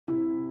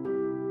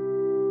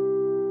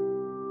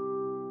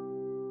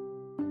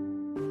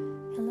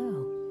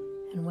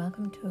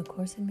welcome to A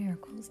Course in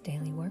Miracles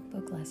Daily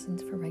Workbook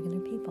Lessons for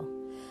Regular People.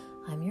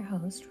 I'm your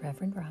host,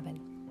 Reverend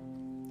Robin.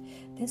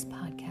 This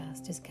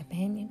podcast is a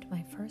companion to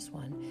my first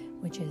one,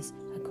 which is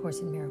A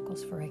Course in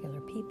Miracles for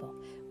Regular People,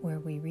 where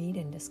we read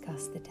and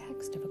discuss the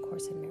text of A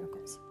Course in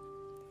Miracles.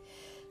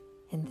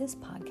 In this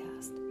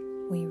podcast,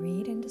 we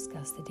read and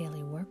discuss the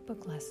daily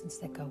workbook lessons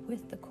that go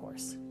with the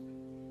Course.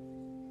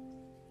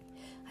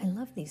 I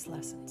love these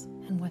lessons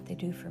and what they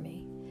do for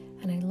me,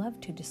 and I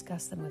love to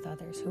discuss them with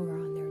others who are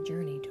on their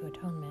journey to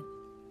atonement.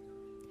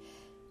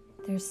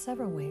 There's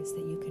several ways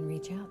that you can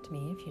reach out to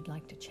me if you'd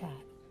like to chat.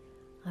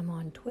 I'm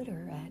on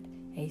Twitter at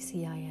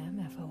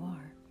ACIMFOR.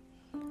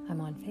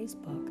 I'm on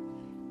Facebook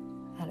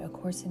at A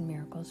Course in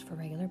Miracles for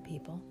Regular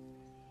People.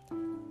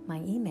 My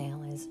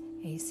email is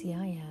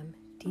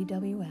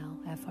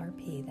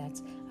ACIMDWLFRP.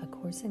 That's A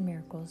Course in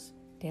Miracles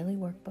Daily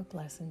Workbook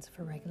Lessons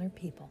for Regular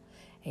People.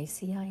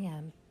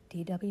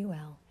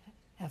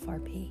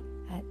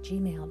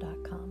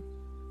 ACIMDWLFRP@gmail.com.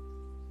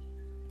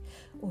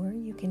 Or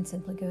you can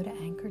simply go to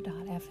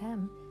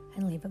anchor.fm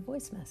and leave a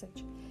voice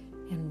message.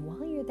 And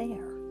while you're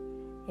there,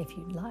 if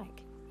you'd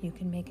like, you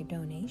can make a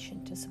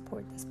donation to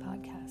support this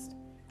podcast,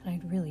 and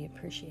I'd really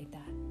appreciate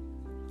that.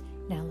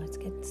 Now let's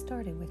get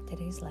started with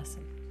today's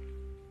lesson.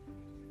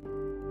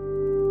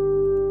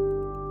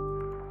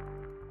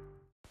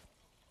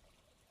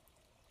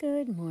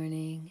 Good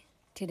morning.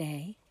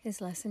 Today is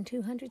lesson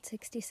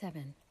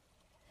 267.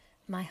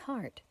 My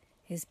heart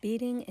is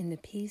beating in the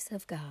peace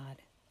of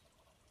God.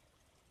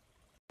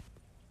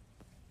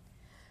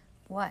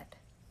 What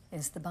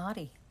is the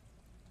body?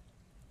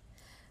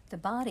 The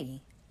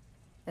body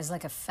is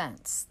like a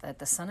fence that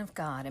the Son of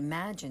God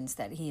imagines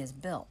that he has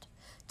built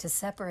to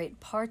separate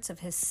parts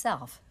of his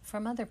self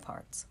from other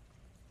parts.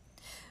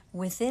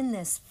 Within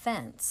this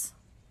fence,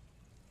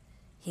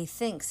 he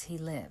thinks he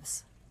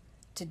lives,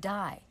 to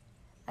die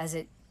as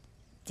it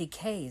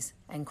decays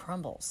and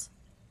crumbles.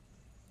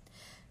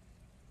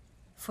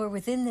 For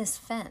within this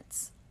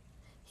fence,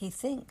 he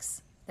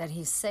thinks that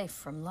he's safe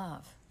from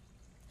love.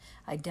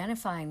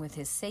 Identifying with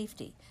his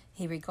safety,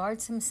 he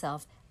regards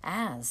himself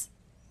as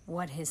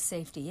what his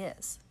safety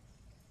is.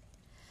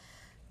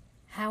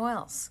 How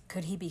else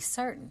could he be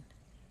certain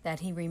that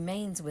he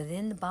remains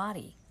within the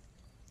body,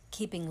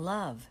 keeping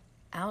love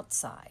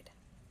outside?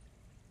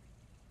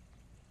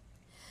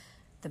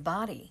 The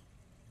body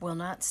will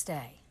not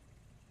stay.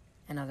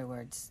 In other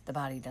words, the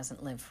body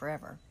doesn't live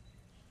forever.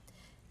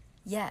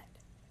 Yet,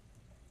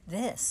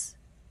 this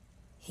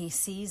he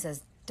sees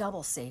as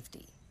double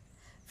safety,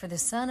 for the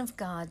Son of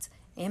God's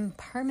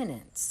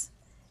impermanence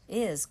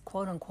is,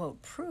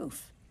 quote-unquote,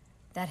 proof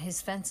that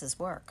his fences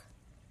work,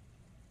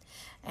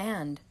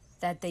 and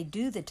that they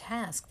do the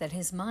task that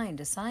his mind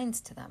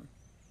assigns to them.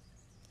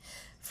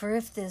 For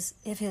if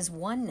his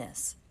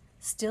oneness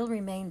still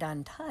remained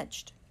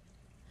untouched,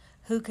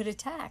 who could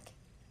attack,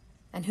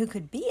 and who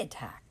could be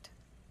attacked?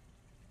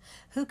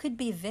 Who could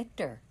be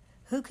victor?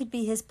 Who could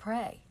be his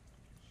prey?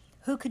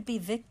 Who could be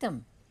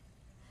victim?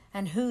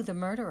 And who the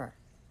murderer?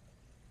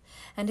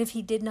 And if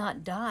he did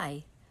not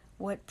die,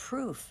 what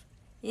proof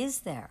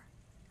is there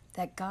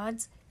that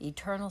God's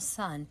eternal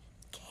Son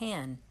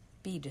can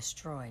be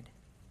destroyed?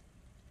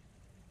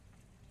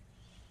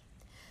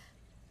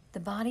 The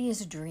body is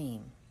a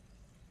dream,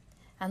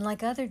 and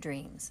like other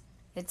dreams,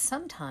 it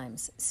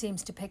sometimes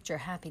seems to picture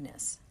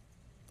happiness,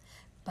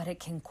 but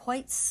it can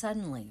quite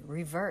suddenly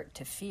revert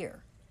to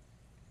fear,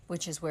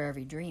 which is where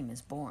every dream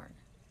is born.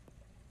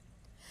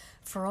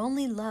 For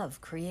only love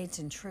creates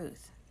in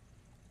truth,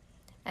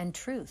 and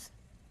truth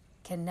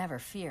can never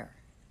fear.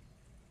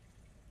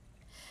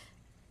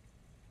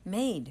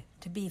 Made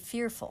to be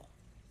fearful,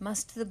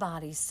 must the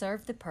body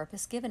serve the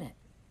purpose given it.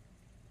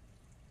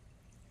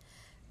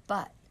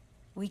 But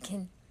we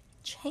can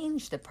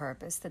change the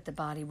purpose that the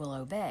body will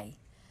obey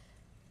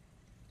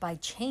by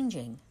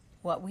changing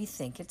what we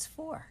think it's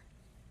for.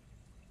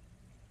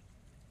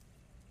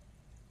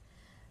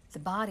 The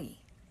body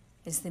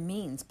is the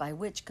means by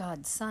which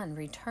God's Son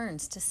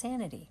returns to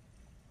sanity.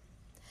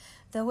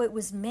 Though it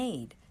was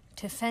made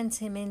to fence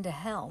him into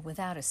hell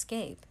without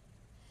escape,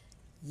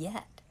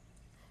 yet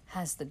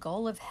has the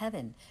goal of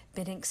heaven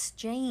been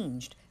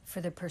exchanged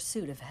for the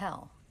pursuit of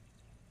hell.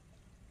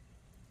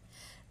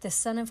 The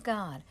Son of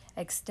God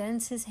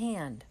extends his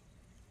hand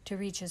to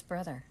reach his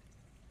brother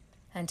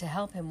and to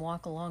help him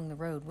walk along the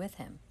road with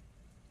him.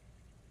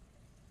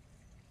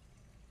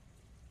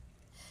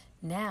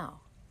 Now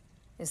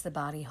is the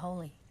body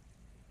holy.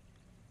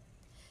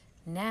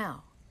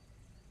 Now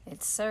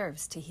it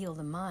serves to heal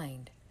the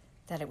mind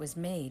that it was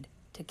made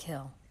to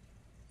kill.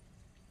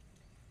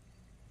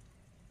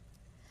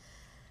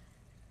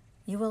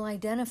 You will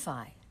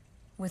identify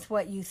with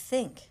what you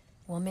think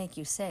will make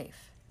you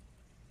safe.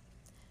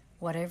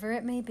 Whatever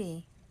it may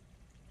be,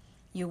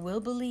 you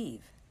will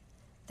believe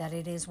that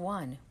it is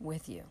one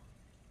with you.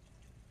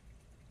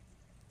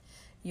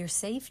 Your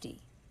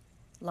safety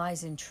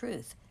lies in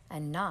truth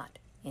and not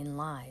in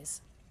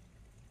lies.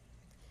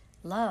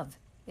 Love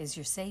is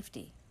your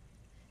safety.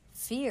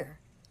 Fear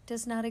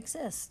does not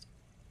exist.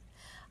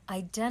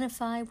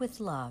 Identify with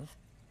love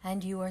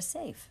and you are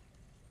safe.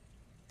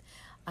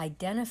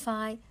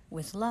 Identify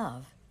with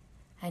love,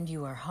 and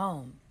you are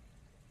home.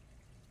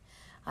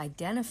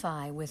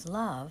 Identify with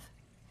love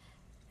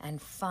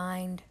and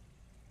find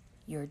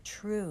your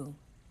true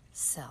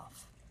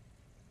self.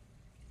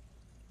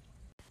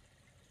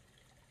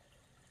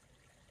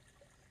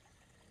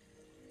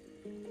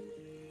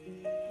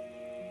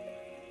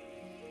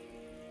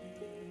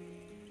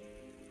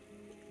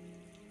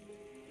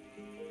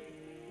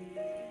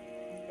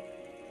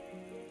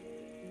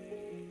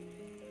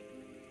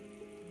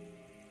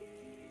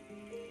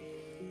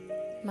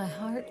 My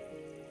heart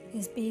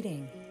is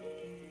beating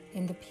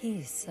in the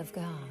peace of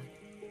God.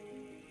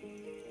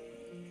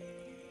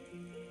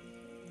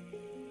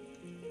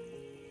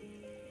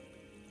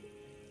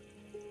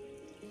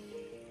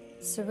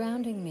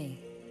 Surrounding me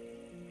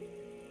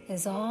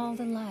is all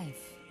the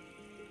life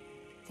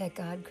that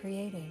God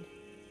created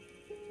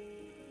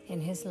in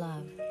His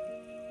love.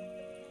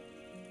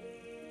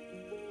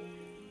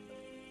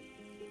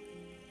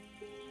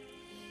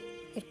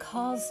 It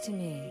calls to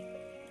me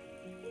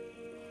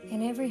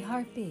in every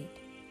heartbeat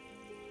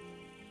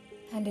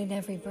and in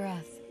every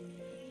breath,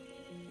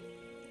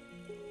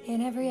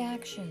 in every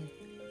action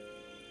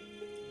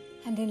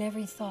and in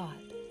every thought.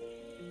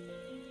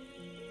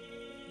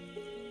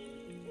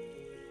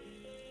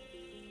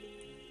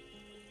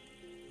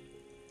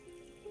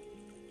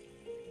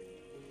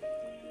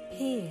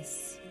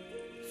 Peace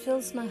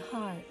fills my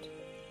heart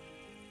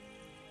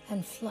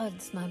and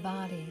floods my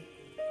body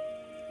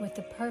with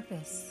the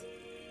purpose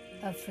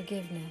of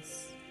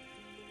forgiveness.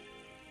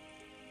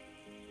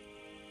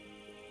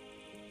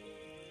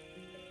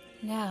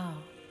 Now,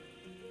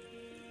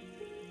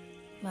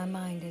 my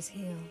mind is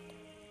healed,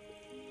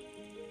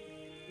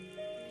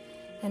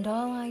 and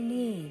all I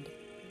need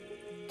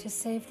to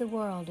save the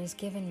world is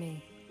given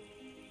me.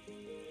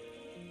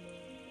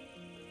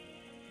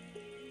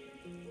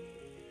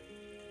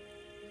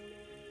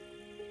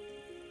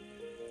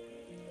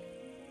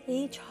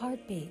 Each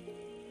heartbeat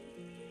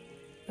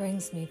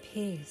brings me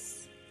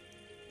peace.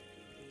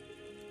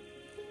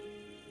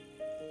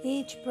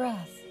 Each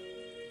breath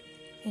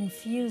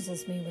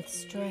infuses me with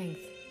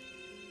strength.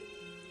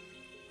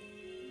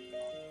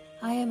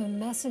 I am a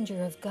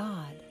messenger of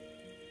God,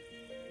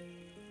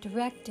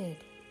 directed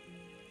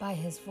by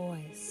His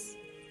voice,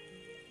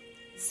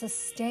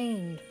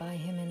 sustained by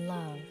Him in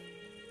love,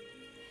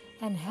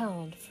 and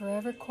held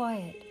forever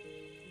quiet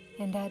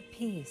and at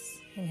peace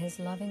in His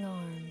loving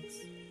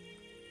arms.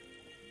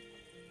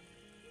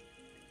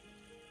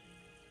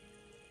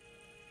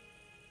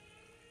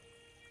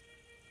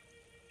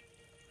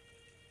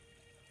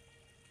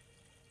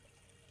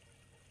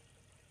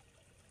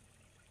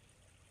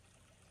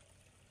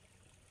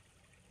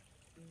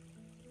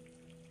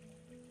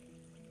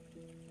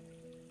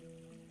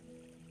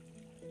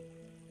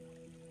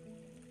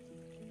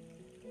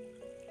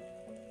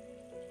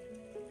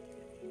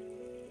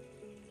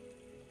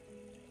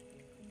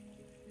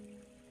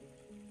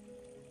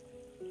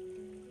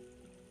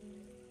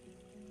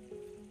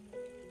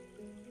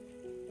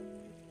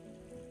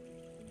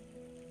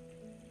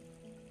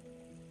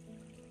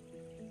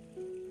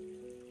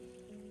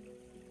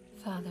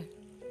 Father,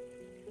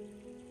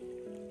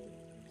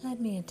 let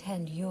me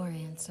attend your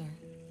answer,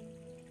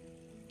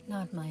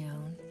 not my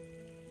own.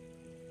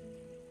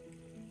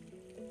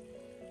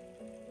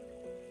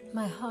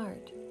 My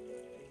heart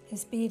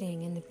is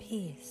beating in the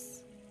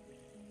peace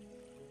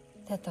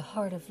that the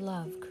heart of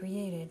love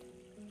created.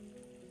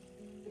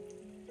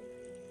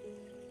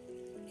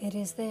 It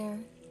is there,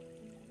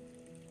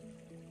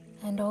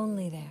 and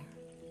only there,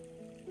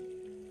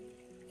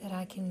 that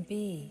I can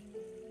be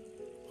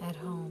at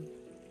home.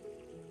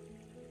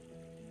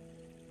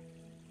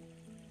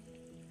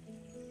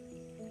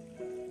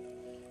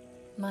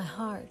 My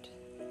heart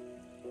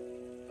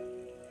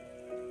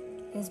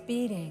is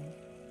beating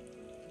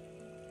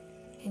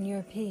in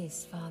your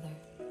peace, Father.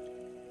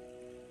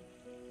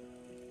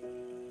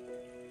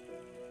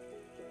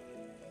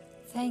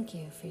 Thank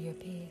you for your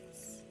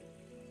peace.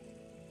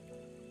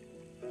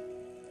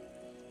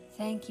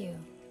 Thank you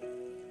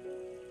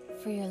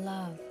for your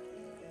love.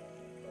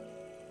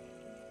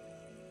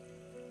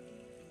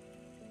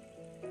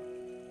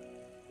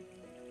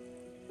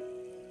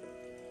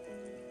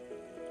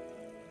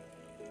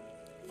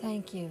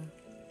 Thank you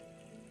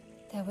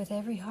that with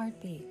every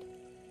heartbeat,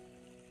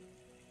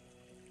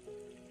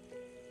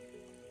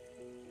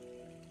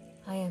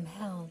 I am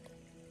held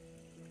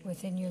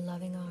within your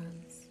loving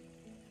arms.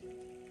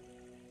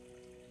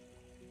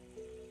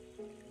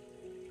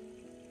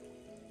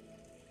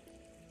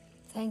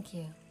 Thank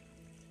you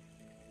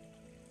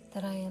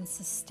that I am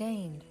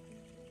sustained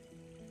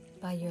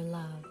by your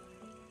love.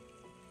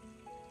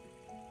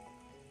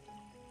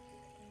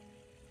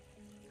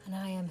 And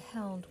I am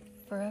held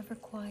forever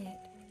quiet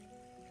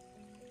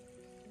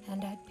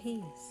and at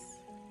peace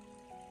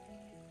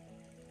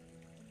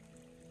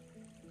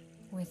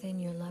within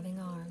your loving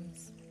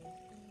arms.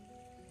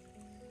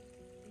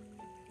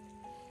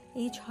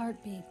 Each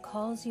heartbeat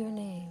calls your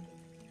name,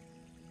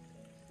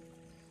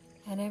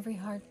 and every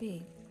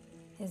heartbeat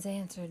is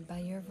answered by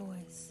your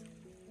voice,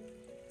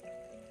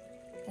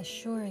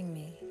 assuring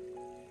me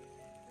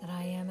that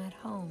I am at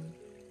home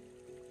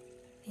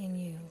in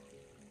you.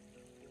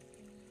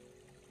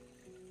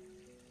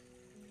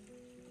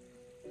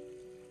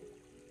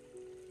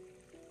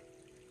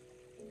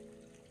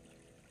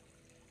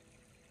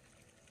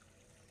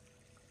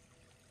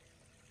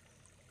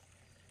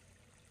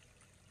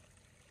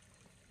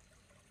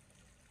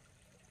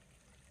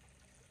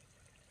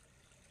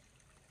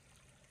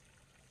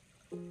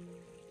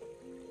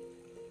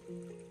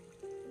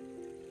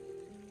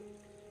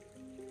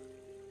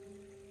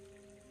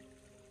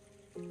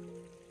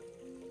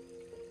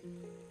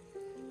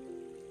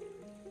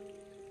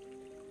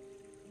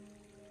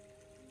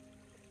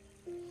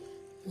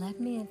 Let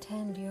me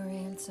attend your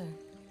answer,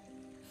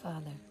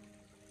 Father,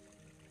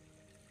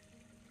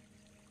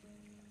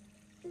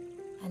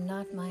 and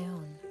not my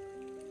own.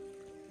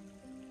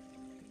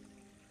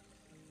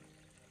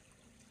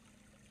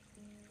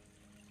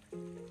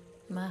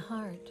 My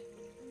heart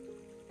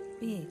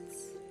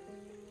beats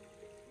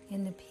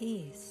in the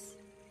peace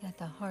that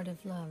the heart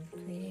of love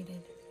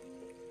created.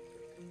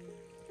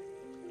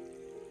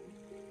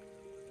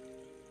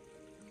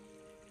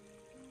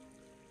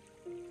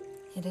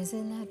 It is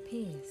in that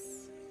peace,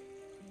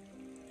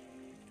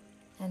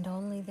 and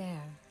only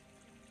there,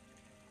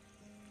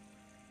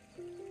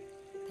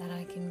 that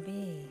I can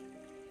be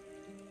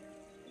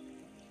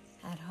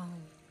at home.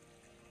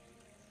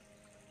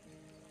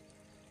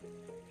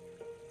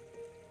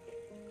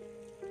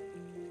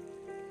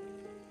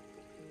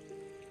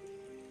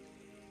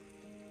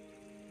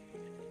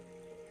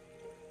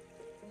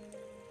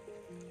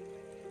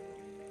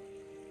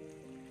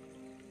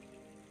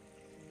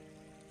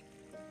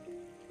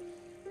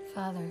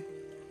 Father,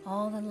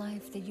 all the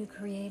life that you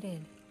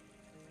created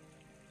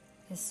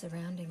is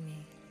surrounding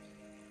me.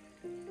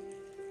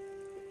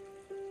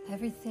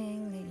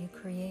 Everything that you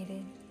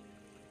created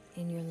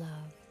in your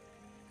love.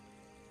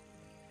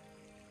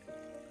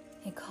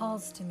 It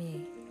calls to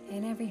me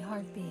in every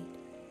heartbeat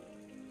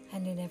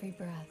and in every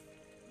breath,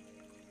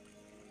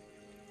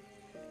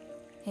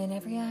 in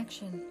every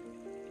action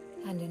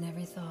and in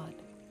every thought.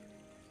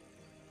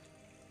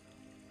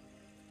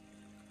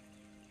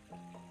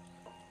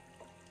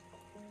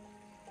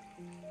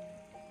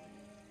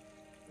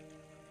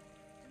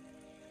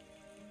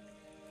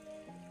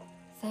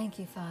 Thank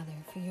you, Father,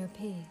 for your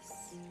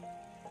peace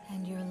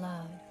and your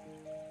love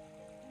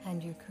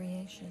and your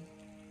creation.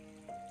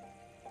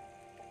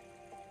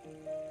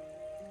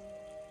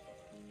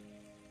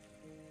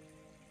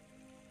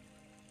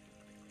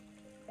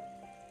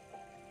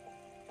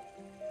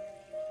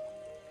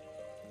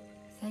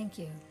 Thank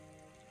you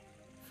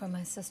for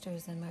my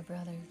sisters and my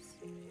brothers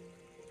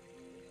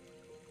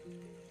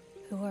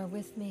who are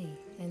with me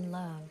in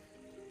love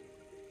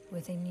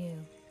within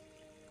you.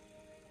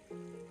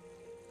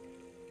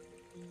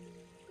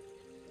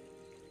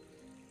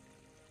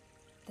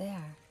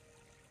 There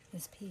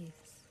is peace.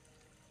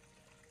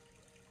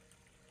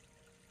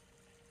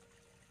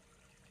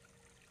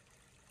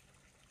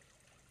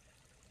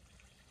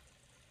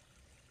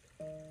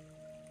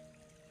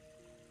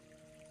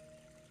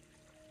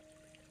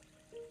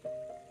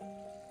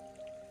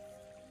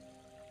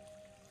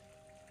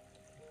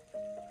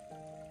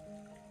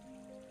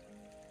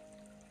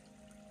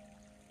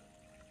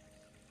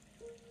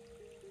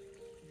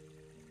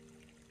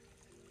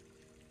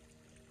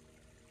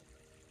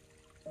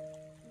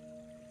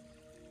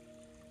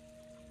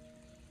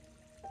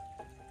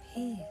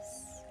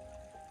 Peace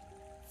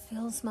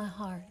fills my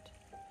heart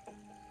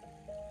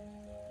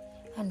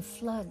and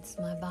floods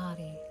my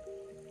body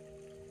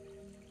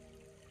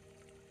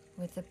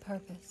with the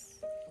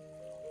purpose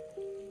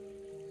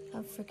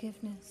of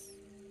forgiveness,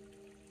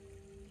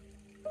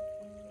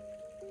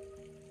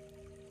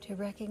 to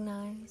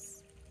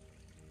recognize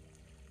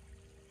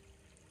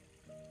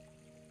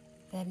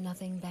that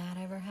nothing bad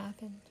ever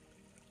happened.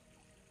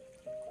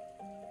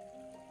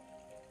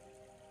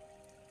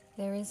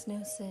 There is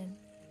no sin.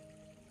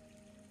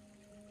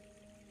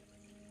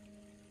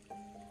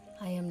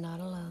 I am not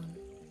alone.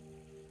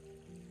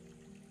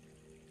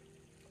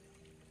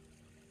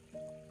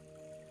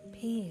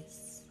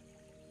 Peace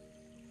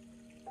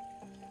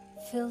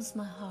fills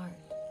my heart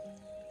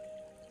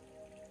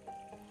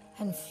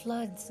and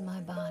floods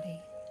my body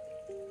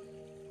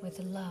with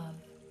the love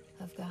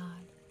of God.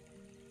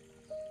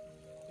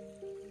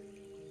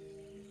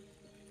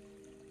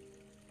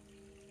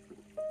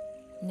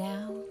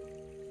 Now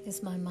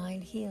is my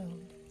mind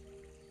healed,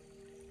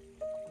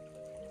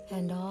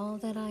 and all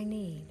that I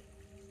need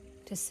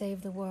to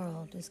save the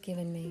world is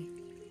given me.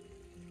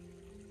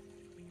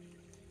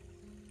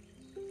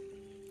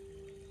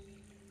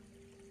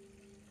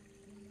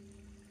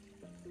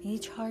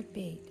 Each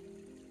heartbeat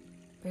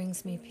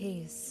brings me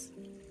peace.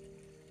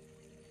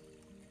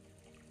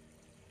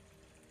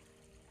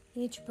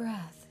 Each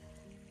breath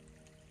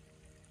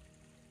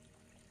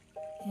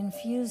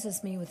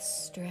infuses me with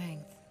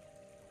strength.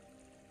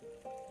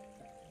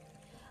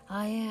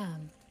 I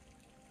am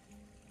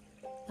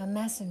a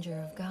messenger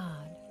of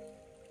God,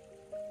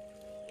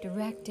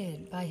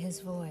 directed by His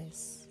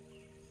voice.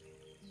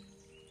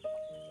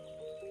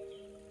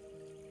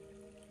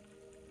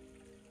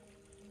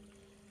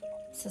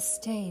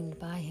 sustained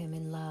by Him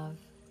in love,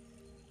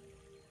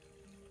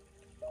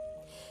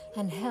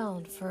 and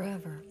held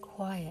forever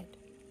quiet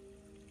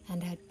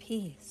and at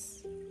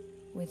peace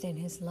within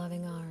His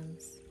loving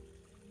arms.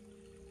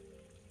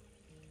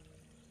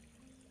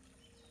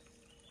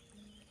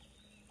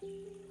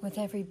 With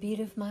every beat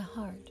of my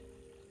heart,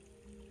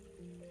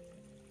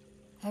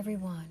 every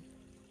one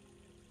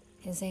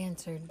is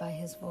answered by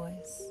His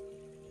voice,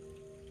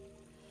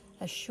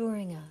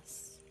 assuring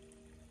us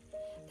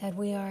that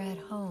we are at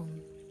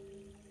home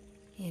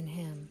in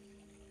Him.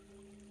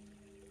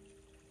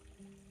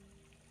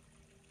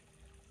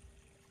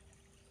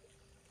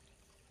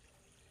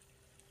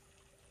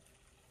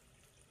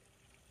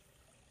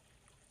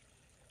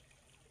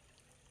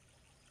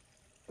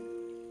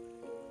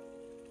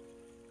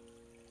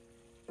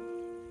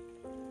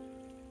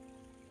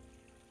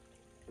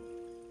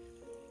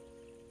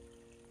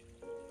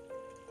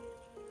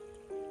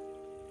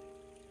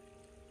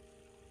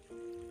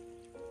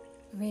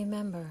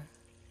 Remember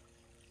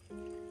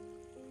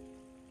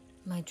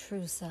my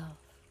true self,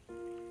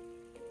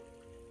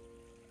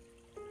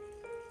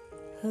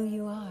 who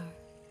you are.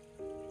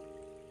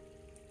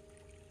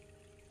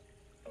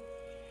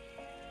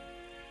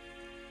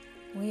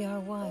 We are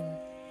one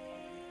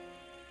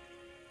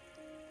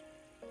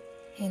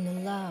in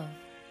the love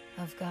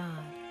of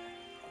God.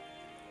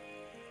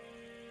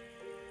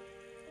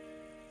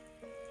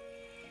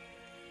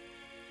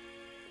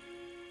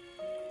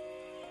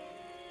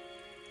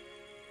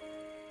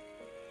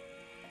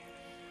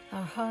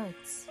 Our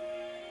hearts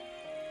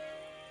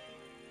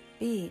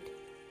beat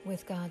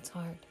with God's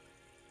heart.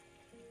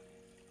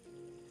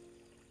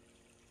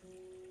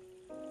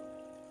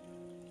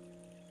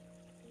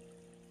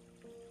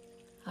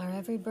 Our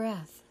every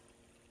breath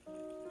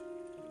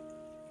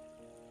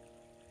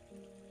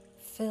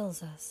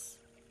fills us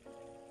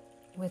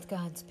with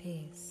God's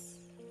peace.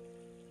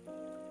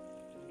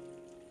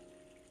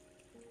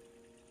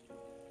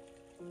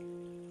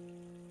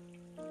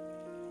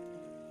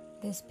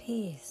 This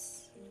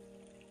peace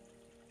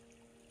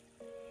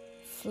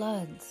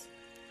floods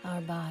our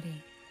body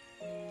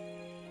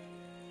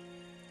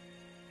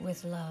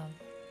with love.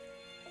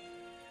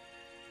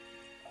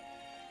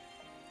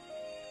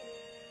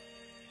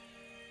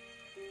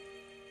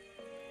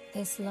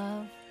 This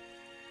love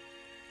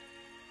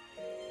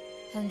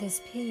and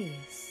this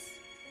peace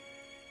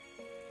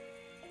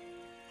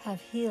have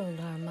healed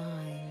our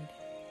mind,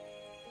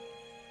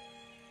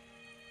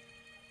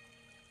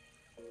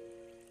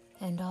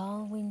 and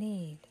all we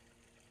need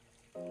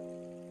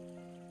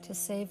to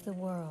save the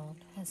world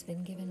has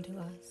been given to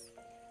us.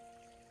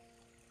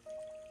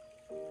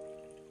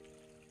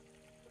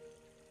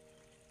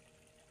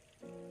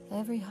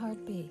 Every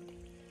heartbeat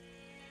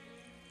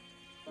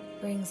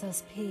brings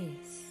us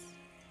peace.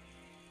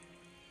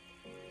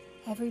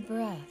 Every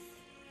breath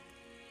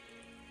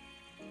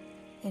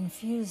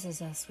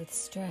infuses us with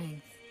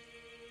strength.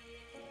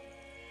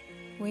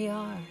 We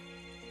are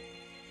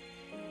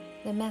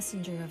the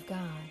messenger of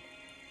God,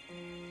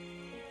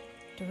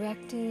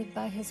 directed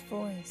by His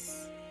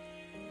voice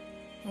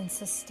and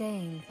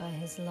sustained by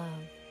His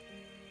love.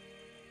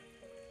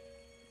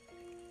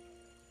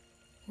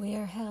 We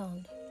are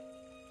held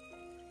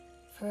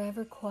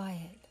forever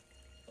quiet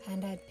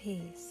and at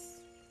peace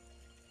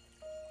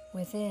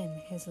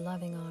within His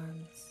loving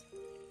arms.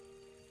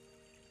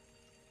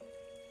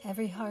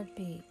 Every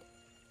heartbeat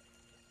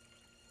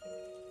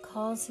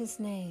calls His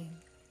name,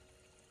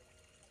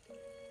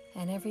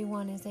 and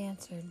everyone is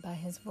answered by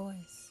His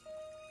voice.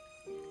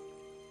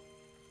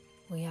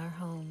 We are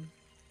home.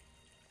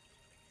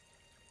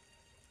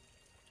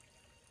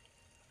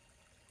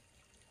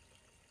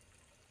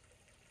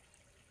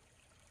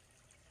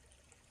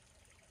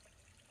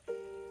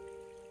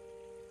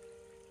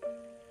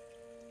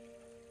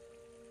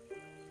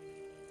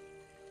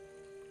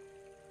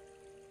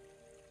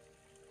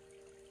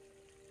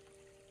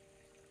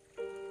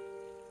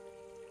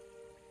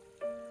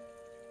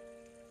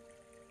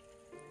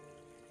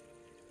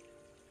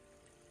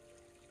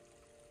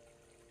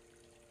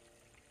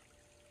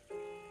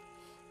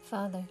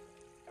 Father,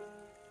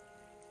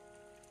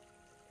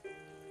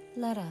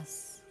 let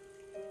us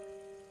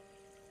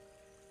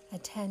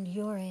attend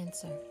your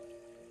answer,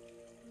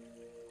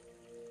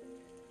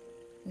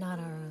 not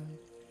our own.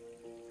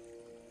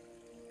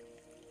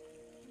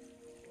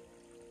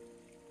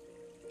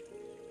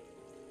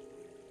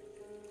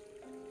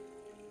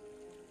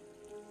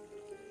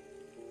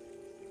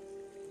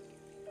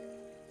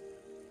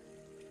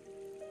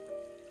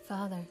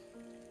 Father,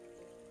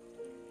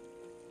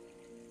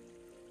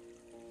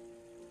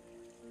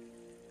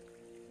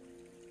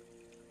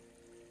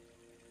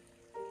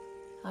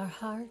 our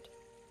heart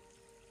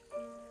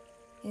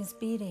is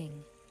beating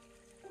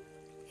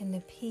in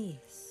the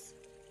peace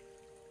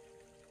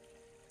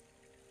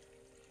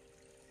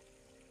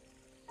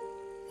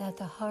that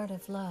the heart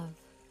of love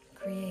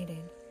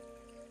created.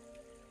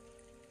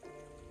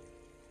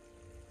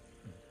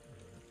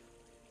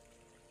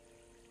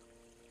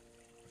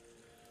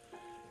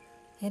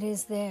 It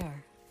is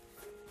there,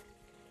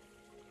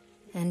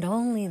 and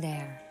only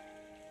there,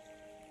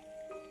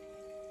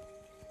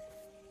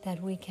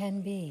 that we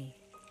can be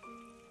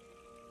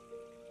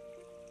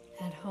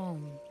at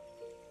home.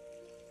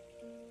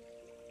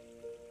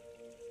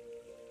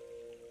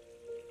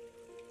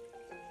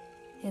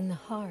 In the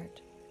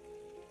heart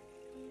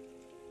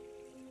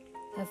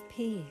of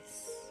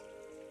peace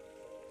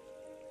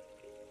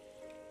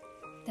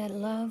that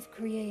love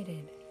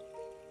created.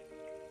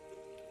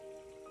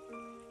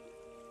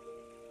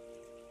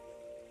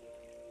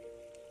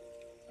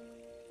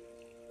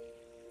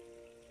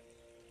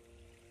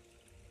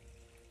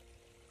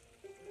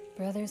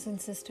 Brothers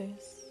and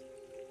sisters,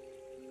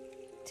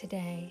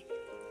 today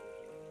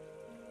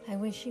I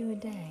wish you a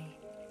day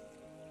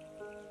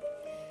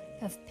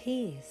of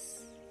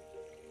peace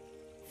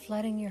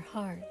flooding your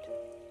heart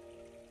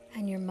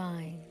and your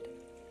mind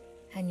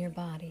and your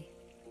body.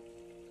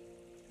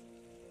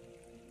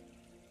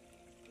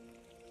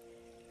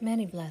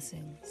 Many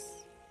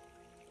blessings.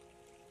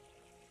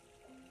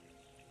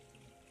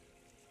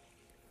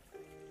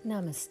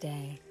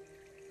 Namaste.